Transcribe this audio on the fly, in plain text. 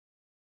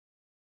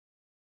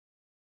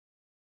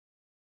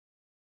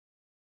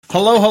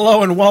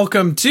Hello, and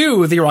welcome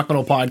to the Rock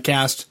Metal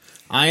Podcast.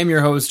 I am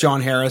your host, John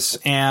Harris,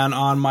 and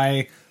on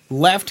my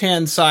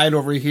left-hand side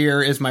over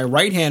here is my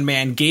right-hand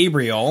man,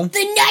 Gabriel. The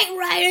Knight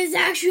Rider is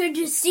actually a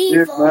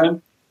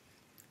deceiver.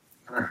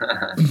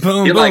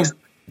 Boom, boom.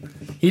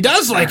 He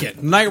does like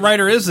it. Knight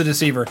Rider is the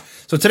deceiver.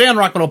 So today on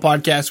Rock Metal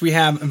Podcast, we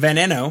have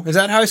VANENO. Is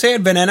that how I say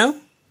it?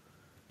 VANENO?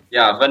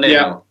 Yeah, VANENO.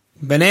 Yeah.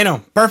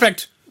 VANENO.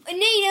 Perfect.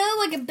 VANENO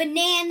like a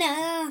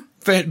banana.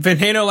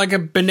 VANENO like a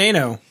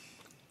banana.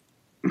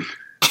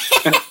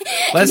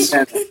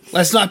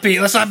 Let's not be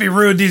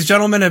rude. These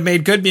gentlemen have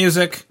made good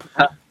music.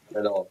 At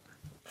all.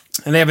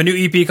 And they have a new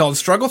EP called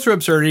Struggle Through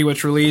Absurdity,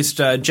 which released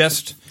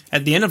just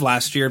at the end of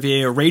last year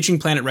via Raging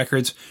Planet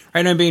Records.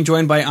 Right now I'm being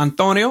joined by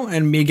António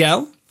and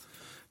Miguel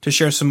to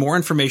share some more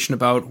information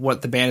about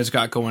what the band has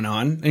got going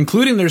on,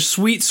 including their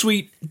sweet,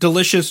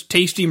 delicious,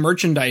 tasty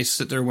merchandise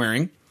that they're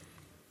wearing.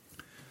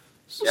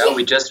 Yeah,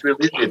 we just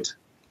released it.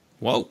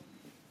 Whoa.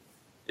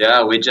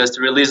 Yeah, we just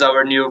released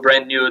our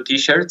brand new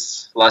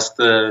T-shirts last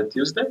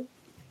Wednesday?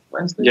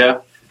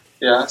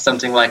 Yeah,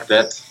 something like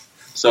that.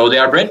 So they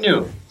are brand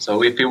new.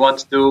 So if you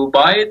want to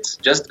buy it,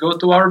 just go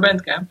to our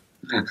Bandcamp.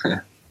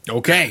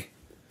 Okay.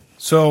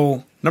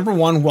 So, number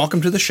one,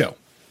 welcome to the show.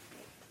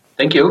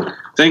 Thank you.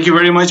 Thank you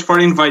very much for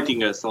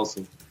inviting us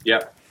also. Yeah.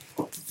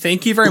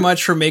 Thank you very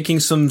much for making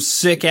some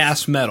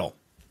sick-ass metal.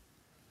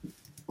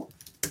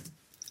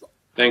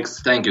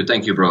 Thanks. Thank you,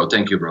 bro.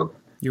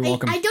 You're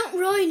welcome. I don't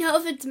really know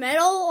if it's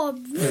metal or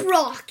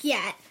rock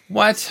yet.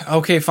 What?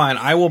 Okay, fine.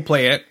 I will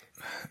play it.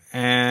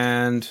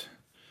 And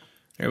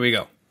there we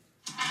go.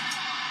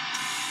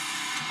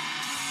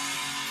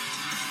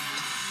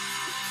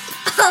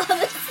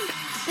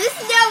 This is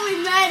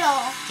definitely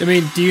metal. I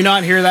mean, do you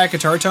not hear that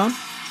guitar tone?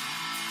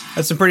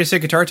 That's a pretty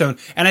sick guitar tone.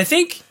 And I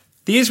think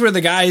these were the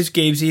guys,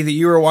 Gabesy, that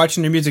you were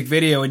watching the music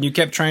video and you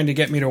kept trying to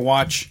get me to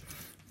watch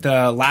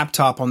the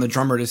laptop on the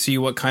drummer to see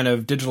what kind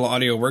of digital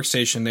audio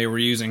workstation they were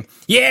using.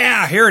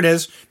 Yeah, here it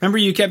is. Remember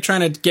you kept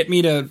trying to get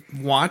me to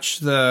watch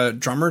the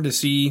drummer to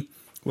see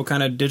what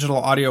kind of digital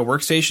audio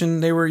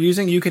workstation they were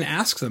using? You can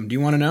ask them. Do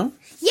you want to know?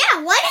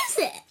 Yeah, what is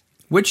it?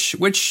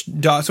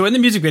 So in the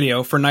music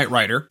video for Knight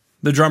Rider,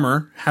 the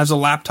drummer has a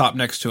laptop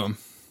next to him.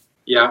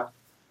 Yeah.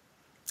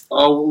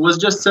 Oh, it was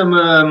just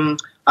some...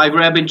 I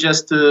grabbed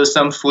just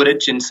some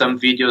footage and some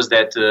videos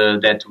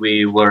that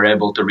we were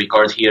able to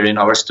record here in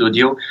our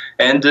studio,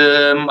 and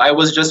I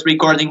was just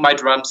recording my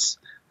drums,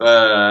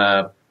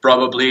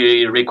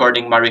 probably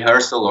recording my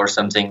rehearsal or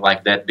something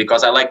like that,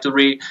 because I like to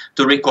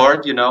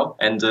record,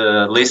 and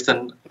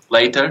listen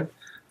later.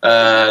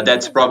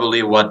 That's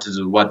probably what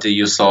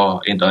you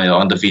saw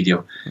on the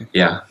video.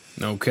 Yeah.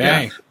 Okay.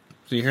 Yeah.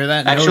 So you hear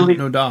that? Actually,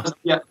 no DAW.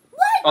 Yeah.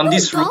 What? On No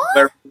this room DAW?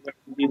 where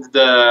we did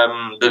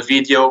the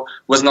video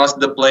was not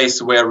the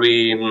place where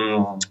we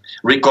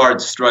record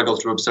Struggle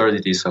Through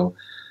Absurdity, so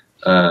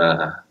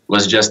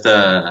was just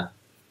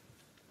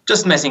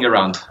messing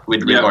around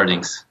with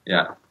recordings.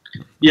 Yeah.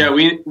 Yeah,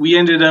 we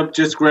ended up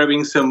just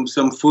grabbing some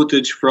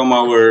footage from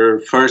our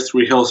first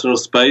rehearsal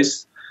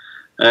space,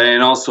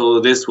 and also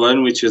this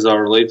one, which is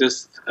our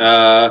latest.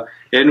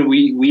 And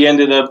we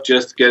ended up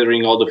just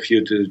gathering all the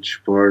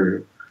footage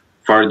for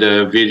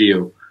the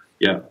video.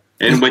 Yeah.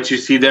 And what you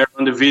see there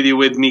on the video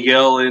with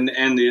Miguel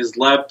and his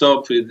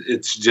laptop,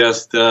 it's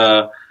just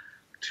for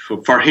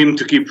him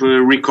to keep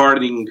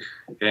recording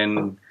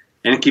and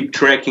keep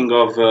tracking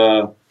of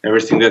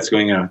everything that's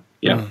going on.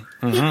 Yeah.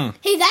 Mm-hmm.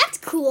 Hey, that's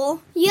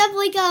cool. You have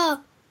like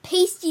a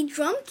pasty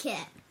drum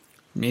kit.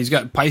 He's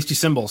got pasty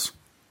cymbals.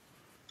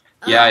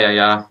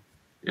 Yeah.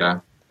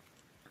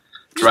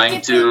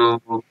 Trying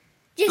to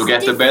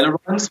get the better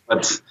ones,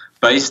 but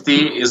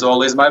pasty is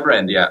always my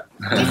brand. Yeah.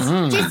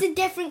 Just a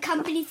different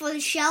company for the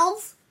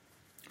shells.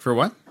 For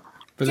what?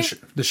 For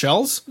the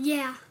shells?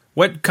 Yeah.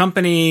 What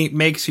company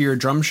makes your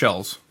drum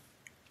shells?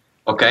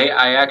 Okay,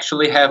 I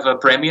actually have a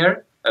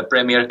Premier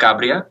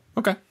Cabria.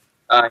 Okay.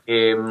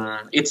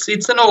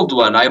 It's an old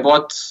one. I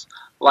bought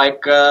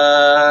like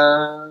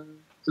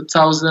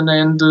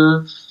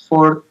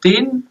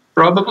 2014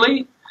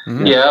 probably.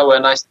 Mm-hmm. Yeah,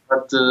 when I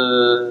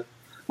started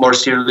more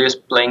serious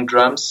playing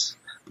drums.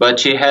 But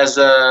she has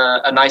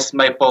a nice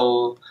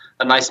maple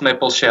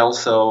shell,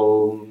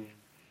 so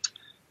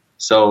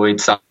it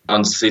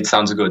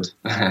sounds good.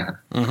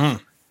 Mm-hmm.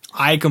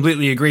 I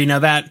completely agree.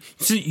 Now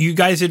so you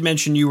guys had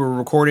mentioned you were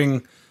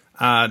recording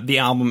the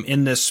album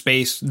in this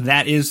space.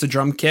 That is the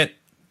drum kit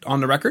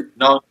on the record?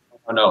 No.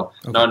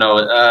 Okay.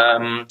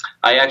 No.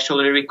 I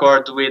actually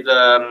record with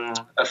a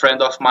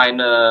friend of mine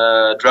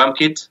drum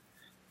kit.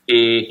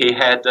 He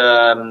had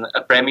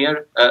a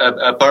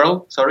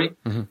Pearl. Sorry,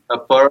 mm-hmm. A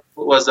Pearl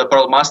was a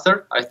Pearl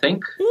Master, I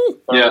think.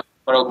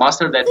 Pearl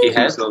Master that he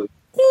had.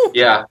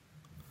 Yeah.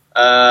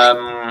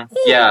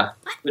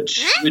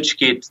 Which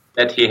kit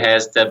that he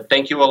has.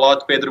 Thank you a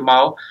lot, Pedro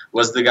Mau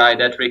was the guy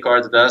that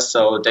recorded us.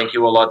 So thank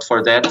you a lot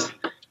for that.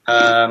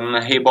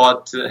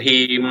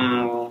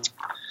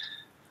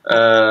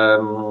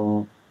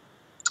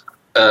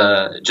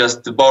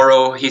 Just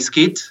borrow his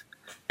kit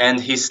and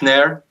his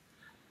snare.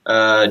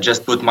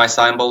 Just put my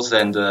cymbals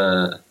and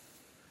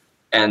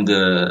and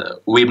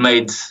we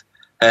made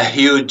a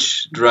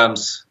huge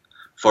drums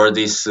for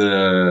this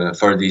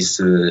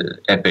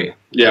EP.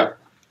 Yeah.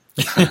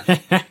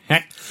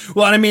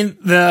 Well, I mean,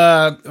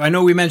 I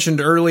know we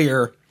mentioned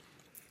earlier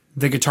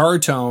the guitar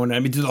tone. I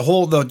mean,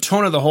 the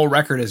tone of the whole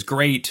record is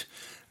great.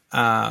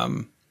 How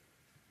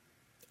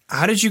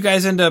did you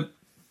guys end up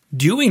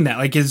doing that?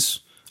 Like,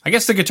 I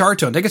guess the guitar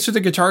tone. Take us through the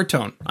guitar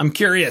tone. I'm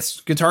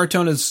curious. Guitar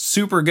tone is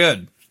super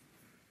good.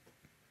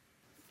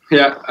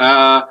 Yeah,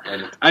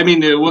 I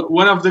mean,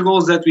 one of the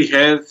goals that we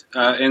had,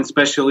 and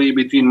especially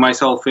between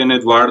myself and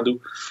Eduardo,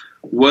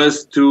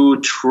 was to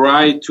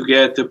try to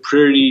get a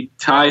pretty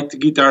tight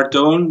guitar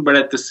tone, but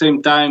at the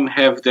same time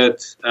have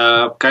that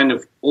kind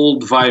of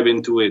old vibe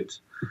into it,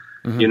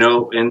 you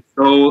know. And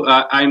so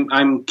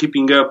I'm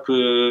keeping up,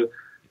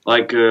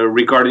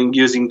 recording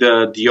using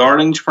the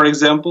orange, for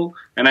example,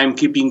 and I'm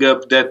keeping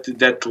up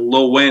that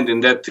low end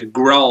and that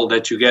growl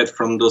that you get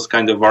from those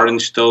kind of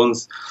orange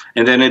tones.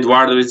 And then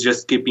Eduardo is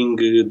just keeping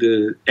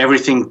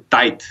everything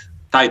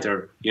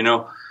tighter, you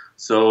know.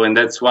 So, and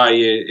that's why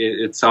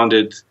it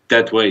sounded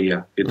that way.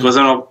 Yeah, it was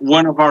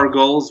one of our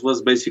goals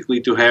was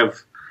basically to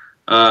have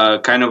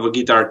kind of a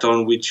guitar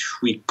tone which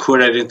we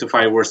could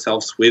identify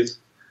ourselves with,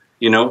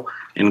 you know,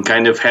 and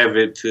kind of have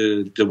it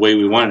the way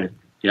we wanted.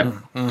 Yeah.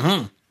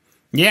 Mm-hmm.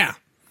 Yeah.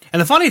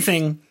 And the funny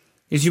thing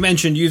is you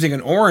mentioned using an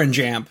orange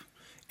amp,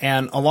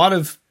 and a lot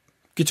of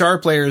guitar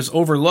players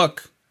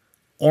overlook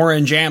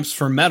orange amps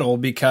for metal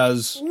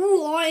because,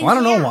 I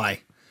don't know why,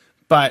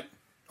 but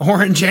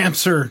orange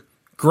amps are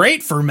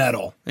great for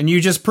metal, and you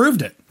just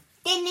proved it.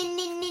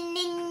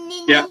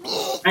 Yeah.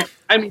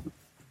 I mean,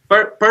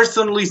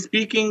 personally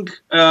speaking,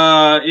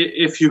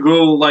 if you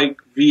go like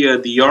via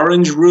the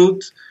orange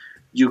route,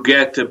 you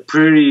get a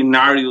pretty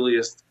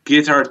gnarliest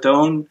guitar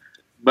tone,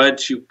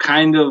 but you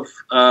kind of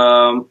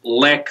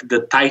lack the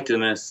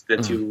tightness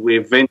that you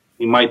eventually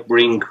might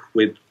bring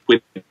with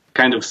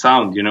kind of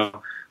sound, you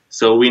know.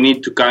 So we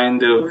need to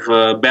kind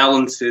of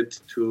balance it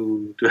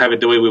to have it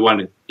the way we want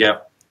it. Yeah.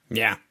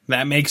 Yeah,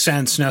 that makes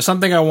sense. Now,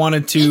 something I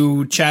wanted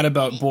to chat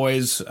about,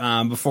 boys,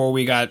 before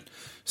we got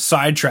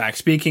sidetracked,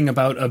 speaking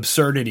about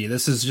absurdity,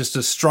 this is just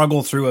a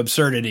struggle through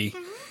absurdity,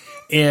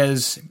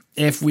 is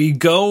if we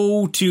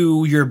go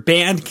to your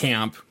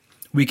Bandcamp,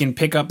 we can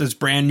pick up this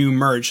brand new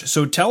merch.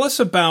 So tell us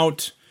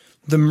about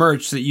the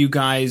merch that you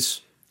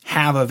guys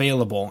have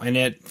available.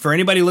 And for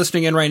anybody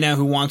listening in right now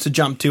who wants to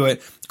jump to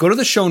it, go to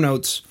the show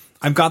notes.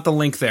 I've got the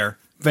link there,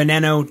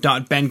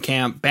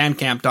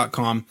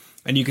 vaneno.bandcamp.com,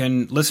 and you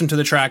can listen to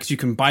the tracks. You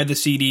can buy the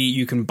CD.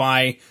 You can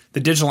buy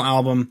the digital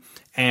album.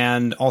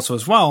 And also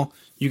as well,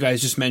 you guys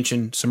just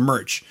mentioned some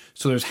merch.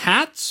 So there's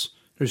hats,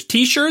 there's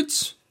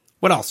T-shirts.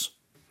 What else?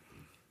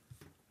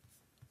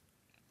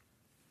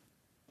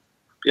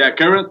 Yeah,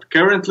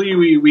 currently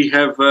we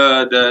have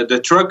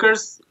the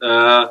truckers,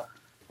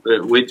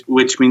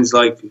 which means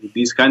like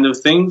these kind of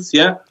things.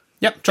 Yeah.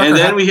 Yep. Trucker and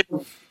then hat. we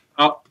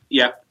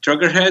have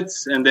trucker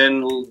hats, and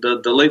then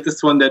the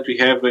latest one that we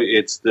have,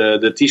 it's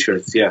the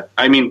T-shirts. Yeah,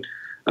 I mean,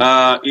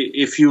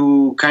 if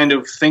you kind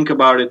of think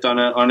about it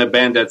on a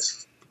band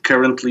that's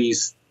currently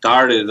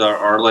started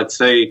or let's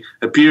say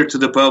appeared to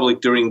the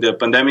public during the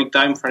pandemic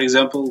time, for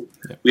example,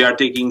 we are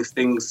taking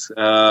things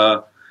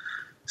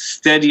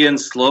steady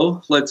and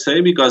slow, let's say,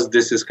 because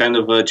this is kind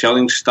of a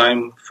challenge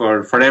time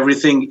for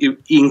everything,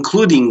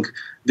 including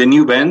the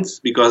new bands,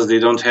 because they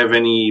don't have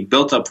any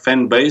built-up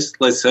fan base,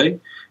 let's say,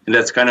 and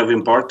that's kind of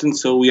important.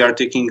 So we are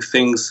taking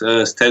things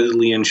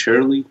steadily and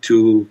surely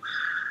to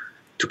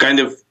kind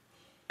of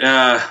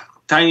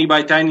tiny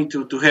by tiny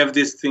to have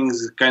these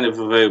things kind of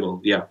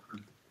available. Yeah,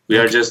 we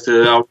are just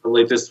our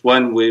latest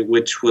one,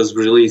 which was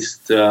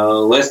released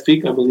last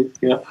week, I believe.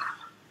 Yeah,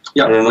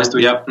 last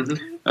week. Yeah.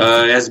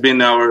 Has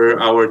been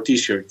our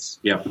T-shirts.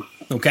 Yeah.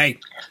 Okay.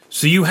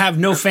 So you have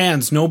no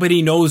fans.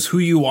 Nobody knows who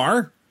you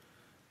are?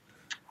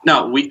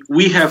 No,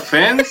 we have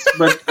fans,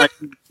 but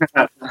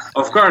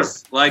of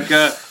course, like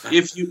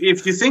if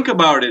you think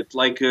about it,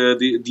 like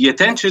the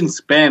attention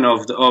span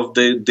of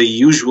the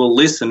usual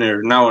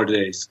listener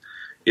nowadays,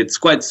 it's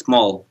quite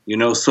small, you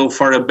know. So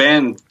for a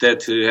band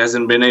that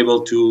hasn't been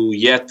able to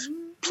yet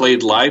play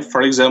it live,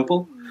 for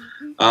example,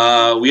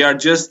 we are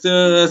just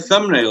a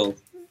thumbnail.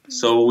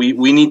 So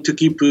we need to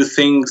keep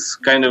things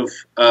kind of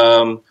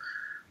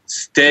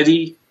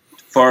steady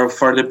for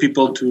the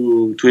people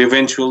to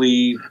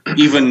eventually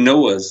even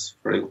know us,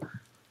 right?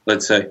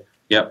 Let's say.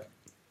 Yeah.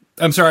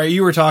 I'm sorry,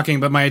 you were talking,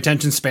 but my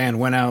attention span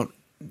went out.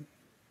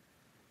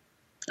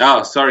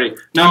 Oh, sorry.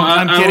 No,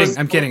 I'm kidding.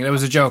 I'm kidding. That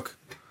was a joke.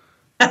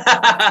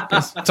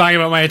 Talking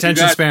about my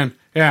attention span.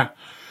 Yeah.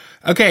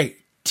 Okay,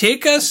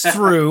 take us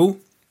through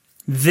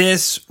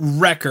this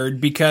record,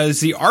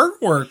 because the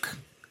artwork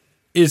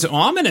is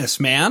ominous,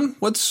 man.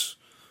 What's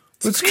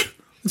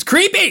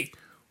creepy?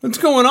 What's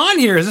going on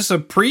here? Is this a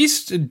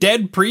priest, a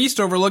dead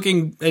priest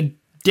overlooking a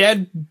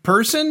dead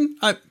person?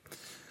 I'm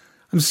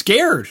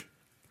scared.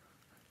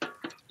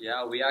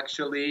 Yeah, we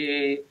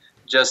actually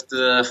just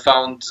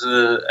found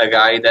a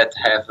guy that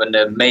have an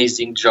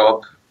amazing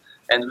job,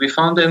 and we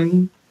found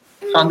him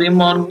on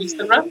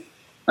Instagram,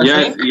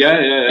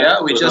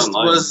 Yeah, we just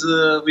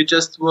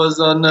was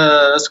on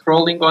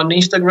scrolling on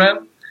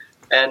Instagram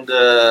and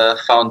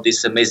found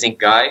this amazing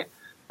guy,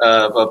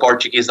 a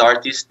Portuguese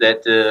artist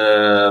that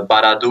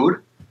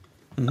Baradur.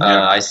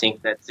 I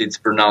think that it's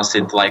pronounced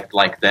it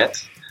like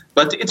that,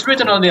 but it's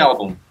written on the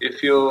album.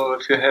 If you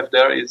have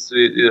there, it's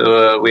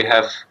we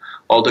have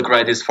all the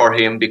credits for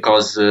him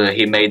because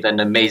he made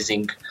an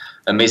amazing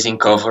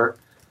cover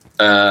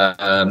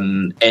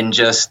and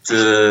just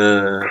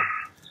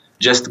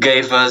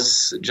gave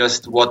us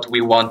just what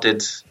we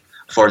wanted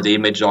for the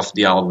image of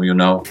the album. You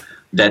know,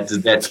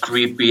 that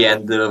creepy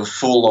and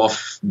full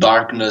of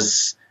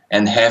darkness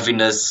and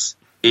heaviness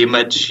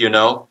image. You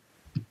know.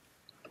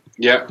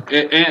 Yeah,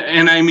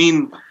 and I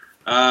mean,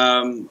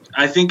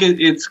 I think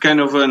it's kind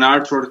of an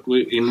artwork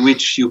in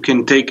which you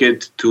can take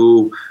it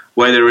to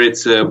whether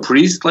it's a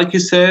priest, like you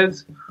said,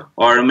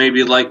 or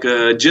maybe like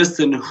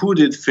just a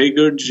hooded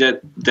figure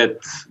that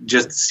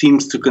just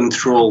seems to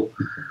control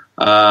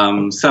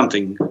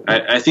something.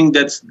 I think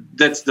that's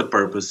the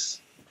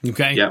purpose.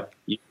 Okay. Yeah,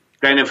 you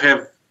kind of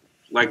have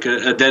like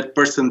a dead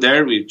person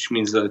there, which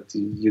means that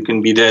you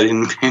can be dead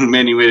in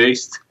many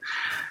ways,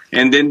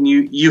 and then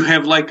you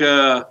have like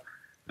a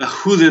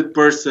hooded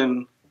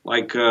person,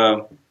 like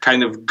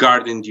kind of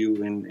guarding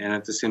you and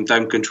at the same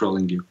time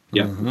controlling you.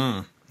 Yeah.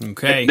 Mm-hmm.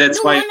 Okay.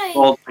 That's why it's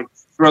called like,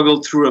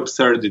 struggle through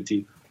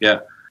absurdity.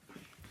 Yeah.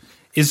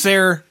 Is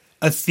there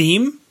a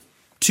theme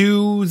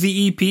to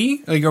the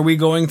EP? Like, are we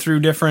going through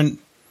different?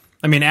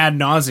 I mean, ad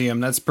nauseum.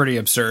 That's pretty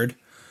absurd.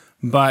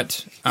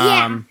 But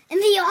and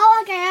the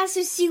all I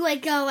also see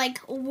like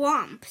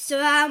Womp, so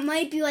that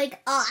might be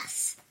like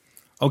us.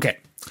 Okay.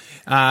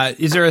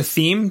 Is there a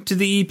theme to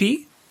the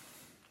EP?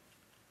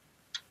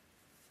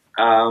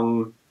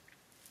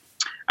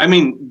 I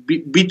mean,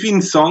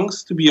 between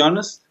songs, to be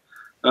honest,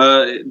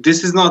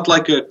 this is not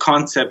like a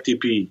concept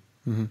EP.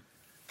 Mm-hmm.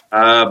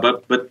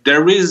 But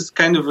there is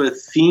kind of a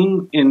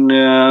theme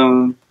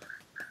in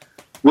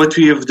what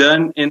we have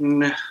done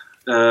in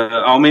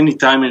how many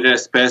times it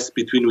has passed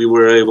between we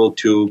were able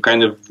to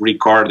kind of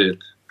record it.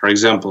 For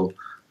example,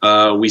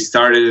 we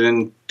started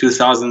in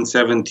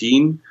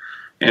 2017.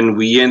 And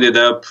we ended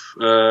up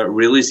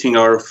releasing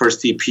our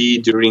first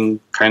EP during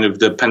kind of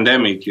the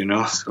pandemic, you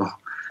know. So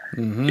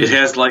it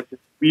has like a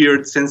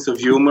weird sense of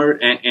humor,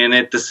 and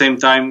at the same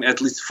time,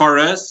 at least for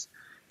us,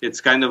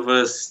 it's kind of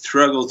a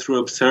struggle through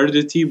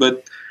absurdity.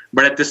 But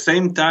at the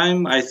same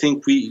time, I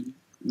think we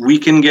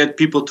can get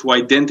people to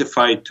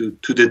identify to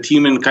the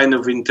team and kind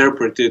of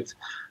interpret it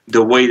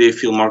the way they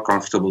feel more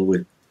comfortable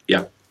with.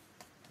 Yeah,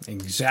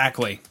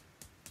 exactly.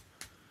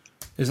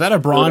 Is that a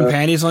bra and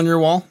panties on your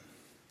wall?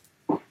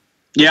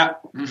 Yeah.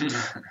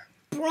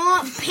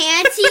 Bra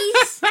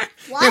panties?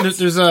 What?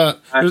 Yeah,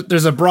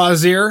 there's a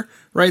brassiere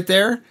right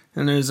there,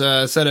 and there's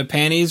a set of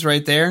panties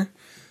right there.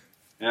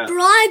 Yeah.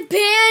 Bra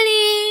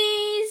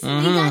panties!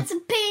 We got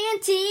some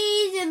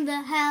panties in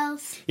the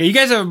house. Yeah, you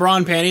guys have bra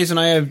and panties, and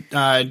I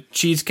have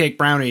cheesecake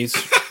brownies.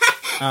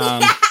 Oh,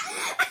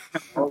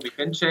 we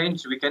can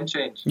change.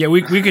 Yeah,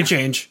 we could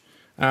change.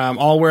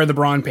 I'll wear the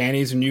bra and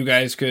panties, and you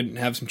guys could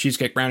have some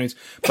cheesecake brownies.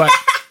 But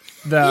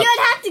you'd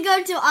have to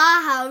go to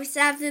our house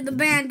after the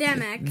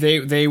pandemic.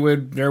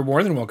 They're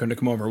more than welcome to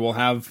come over. We'll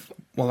have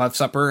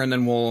supper, and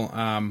then we'll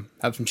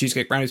have some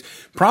cheesecake brownies.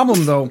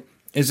 Problem though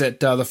is that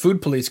the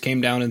food police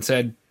came down and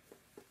said,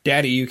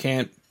 "Daddy, you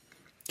can't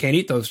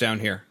eat those down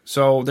here."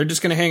 So they're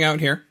just going to hang out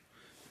here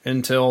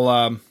until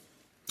I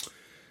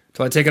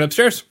take it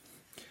upstairs.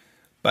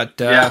 But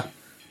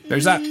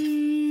there's that.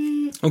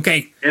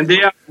 Okay, and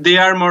they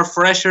are more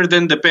fresher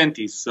than the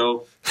panties.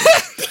 So.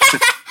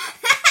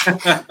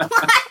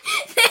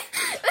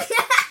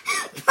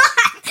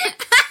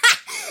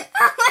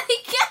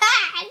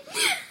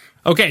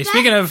 Okay,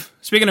 speaking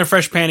of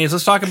fresh panties,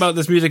 let's talk about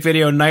this music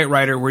video, Knight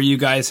Rider, where you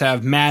guys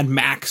have Mad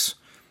Max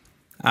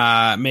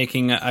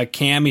making a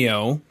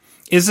cameo.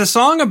 Is the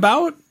song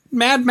about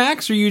Mad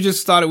Max, or you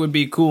just thought it would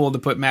be cool to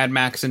put Mad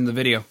Max in the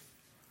video?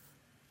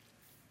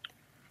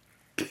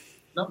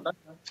 No.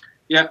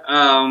 Yeah,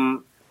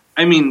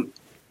 I mean,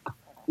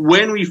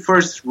 when we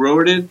first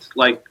wrote it,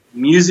 like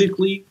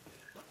musically,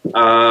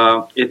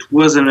 it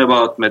wasn't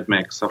about Mad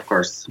Max, of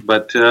course,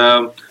 but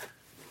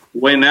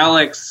when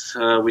Alex,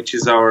 which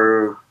is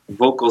our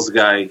vocals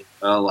guy,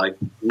 like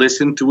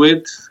listened to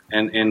it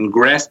and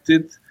grasped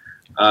it,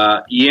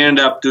 he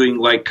ended up doing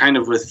like kind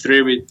of a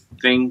tribute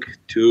thing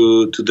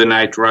to the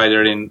Knight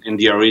Rider in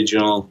the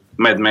original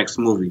Mad Max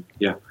movie.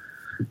 Yeah,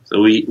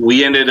 so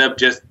we ended up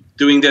just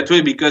doing that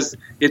way because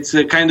it's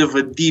a kind of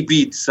a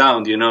D-beat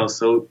sound, you know.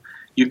 So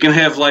you can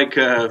have like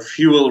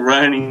fuel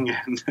running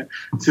and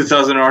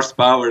 2,000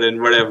 horsepower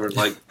and whatever.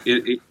 Like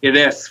it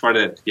asks for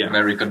that. Yeah,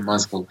 American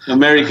muscle.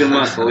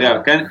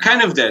 Yeah,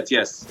 kind of that.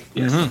 Yes.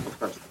 Of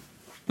course.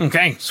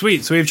 Okay,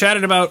 sweet. So we've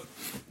chatted about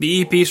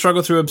the EP,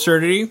 Struggle Through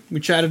Absurdity. We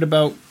chatted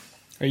about.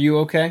 Are you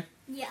okay?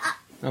 Yeah.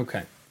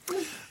 Okay.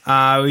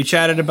 We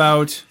chatted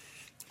about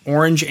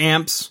orange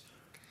amps,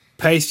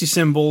 pasty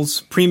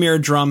cymbals, Premier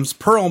drums,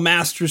 Pearl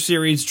Master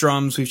Series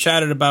drums. We've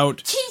chatted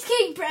about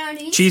cheesecake brownies.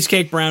 brownies.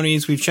 Cheesecake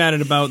brownies. We've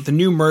chatted about the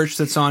new merch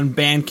that's on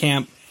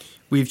Bandcamp.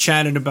 We've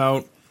chatted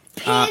about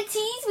Panties.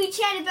 We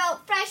chatted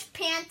about fresh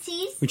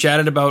panties. We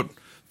chatted about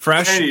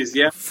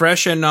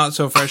fresh and not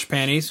so fresh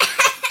panties.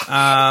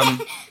 Mad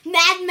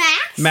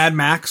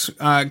Max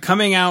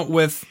coming out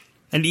with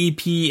an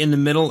EP in the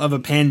middle of a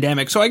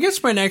pandemic. So I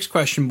guess my next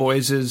question,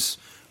 boys, is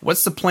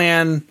what's the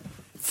plan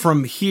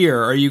from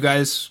here? Are you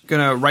guys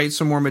going to write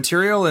some more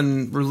material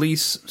and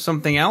release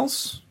something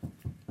else a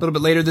little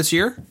bit later this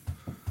year?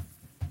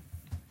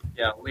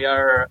 Yeah, we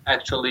are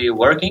actually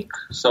working.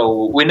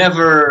 So we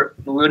never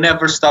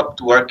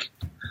stopped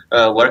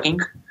working.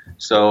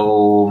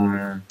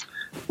 So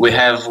we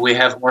have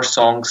more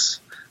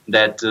songs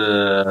that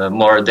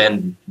more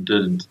than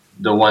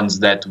the ones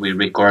that we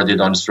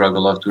recorded on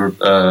Struggle of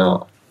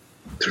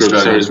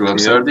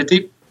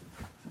Absurdity.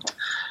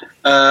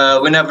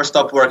 We never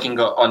stopped working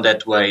on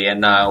that way,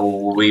 and now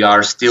we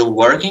are still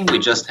working. We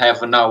just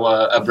have now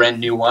a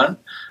brand new one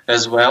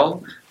as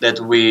well that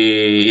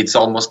it's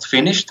almost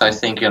finished. I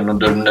think in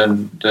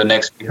the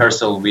next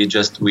rehearsal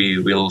we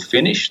will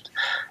finish,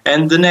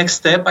 and the next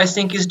step I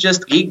think is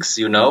just gigs.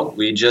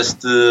 We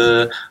just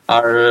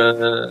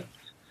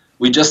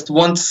we just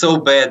want so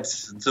bad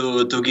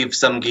to give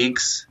some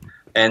gigs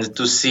and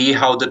to see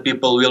how the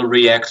people will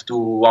react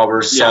to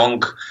our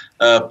song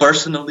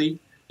personally,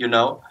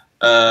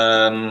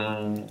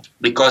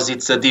 because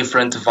it's a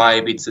different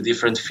vibe, it's a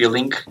different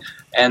feeling,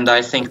 and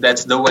I think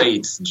that's the way.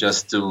 It's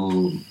just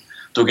to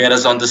get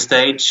us on the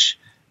stage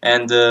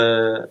and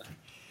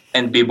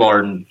be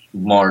more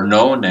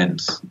known,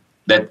 and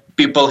that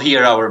people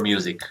hear our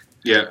music.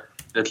 Yeah,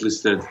 at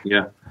least that.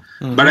 Yeah,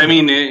 but I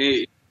mean,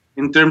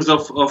 in terms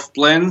of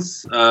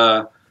plans.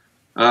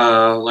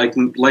 Like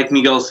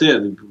Miguel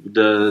said,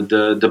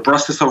 the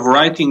process of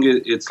writing,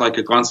 it's like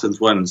a constant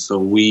one.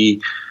 So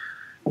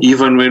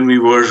even when we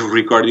were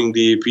recording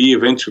the EP,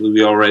 eventually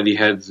we already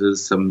had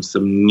some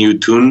new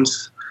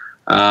tunes,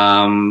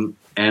 and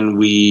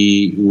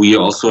we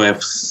also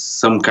have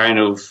some kind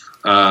of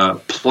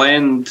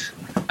planned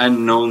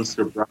unknown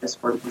surprise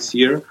for this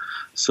year.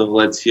 So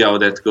let's see how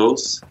that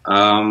goes.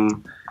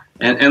 And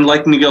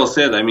like Miguel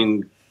said, I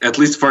mean, at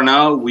least for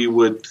now, we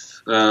would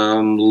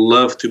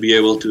love to be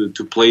able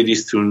to play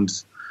these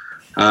tunes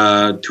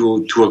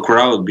to a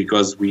crowd,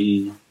 because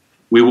we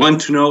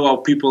want to know how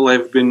people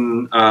have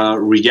been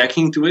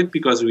reacting to it,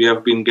 because we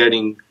have been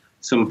getting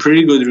some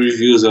pretty good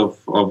reviews of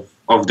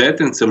that,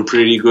 and some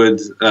pretty good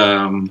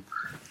I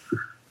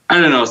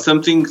don't know,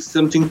 something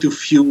to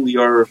fuel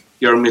your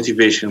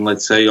motivation,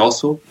 let's say,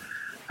 also,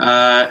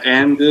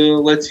 and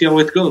let's see how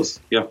it goes.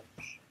 Yeah,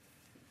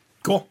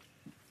 cool.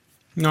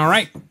 All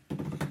right.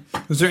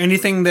 Was there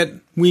anything that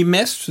we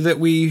missed that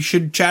we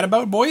should chat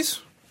about, boys?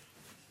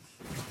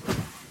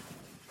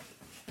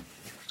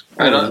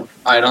 I don't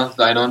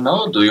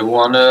know. Do you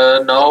want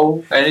to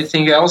know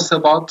anything else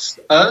about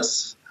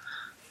us?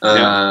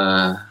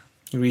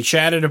 We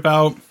chatted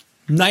about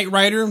Knight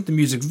Rider, the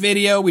music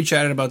video. We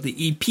chatted about the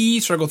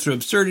EP, Struggle Through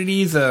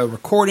Absurdity, the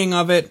recording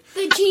of it.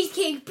 The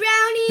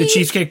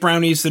Cheesecake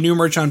Brownies. The new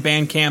merch on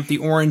Bandcamp, the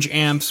Orange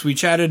Amps. We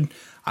chatted,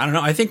 I don't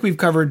know, I think we've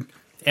covered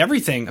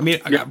everything. I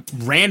mean, a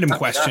random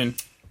question.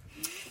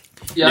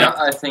 Yeah,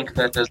 I think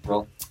that as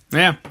well.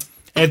 Yeah.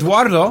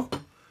 Eduardo,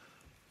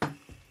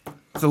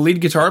 the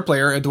lead guitar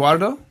player,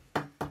 Eduardo,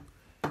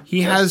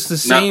 he has the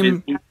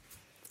same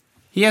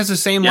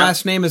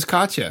last name as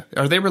Katya.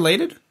 Are they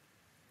related?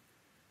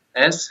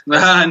 Yes.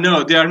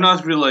 No, they are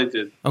not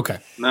related. Okay.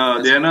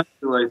 No, they are not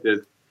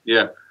related.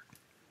 Yeah.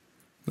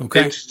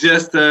 Okay. It's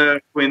just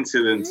a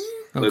coincidence,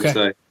 let's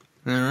say.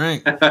 All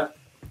right.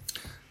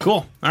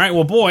 Cool. All right.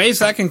 Well, boys,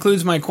 that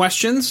concludes my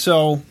questions.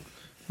 So,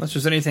 unless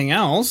there's anything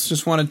else,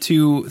 just wanted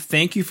to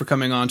thank you for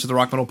coming on to the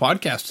Rock Metal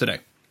Podcast today.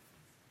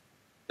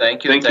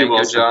 Thank you,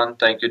 John.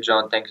 Thank you,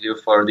 John. Thank you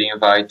for the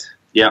invite.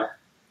 Yeah.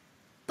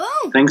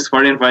 Boom. Thanks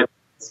for the invite.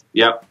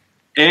 Yeah.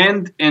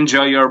 And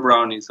enjoy your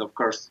brownies, of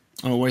course.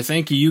 Oh, well,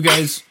 thank you. You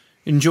guys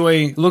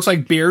enjoy, it looks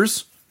like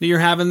beers that you're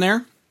having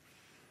there.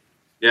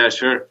 Yeah,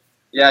 sure.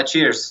 Yeah,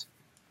 cheers.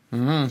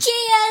 Mm-hmm.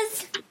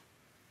 Cheers.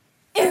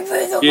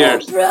 Invisible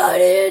Cheers.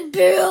 brownie and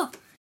beer.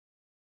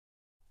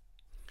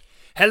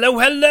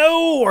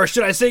 Hello, or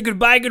should I say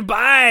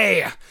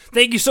goodbye?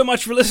 Thank you so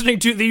much for listening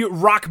to the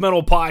Rock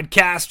Metal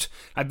Podcast.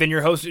 I've been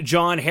your host,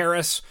 John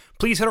Harris.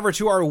 Please head over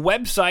to our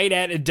website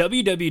at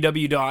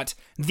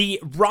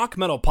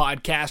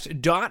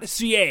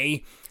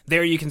www.therockmetalpodcast.ca.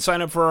 There you can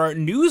sign up for our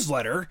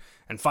newsletter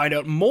and find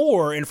out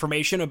more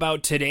information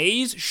about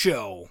today's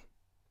show.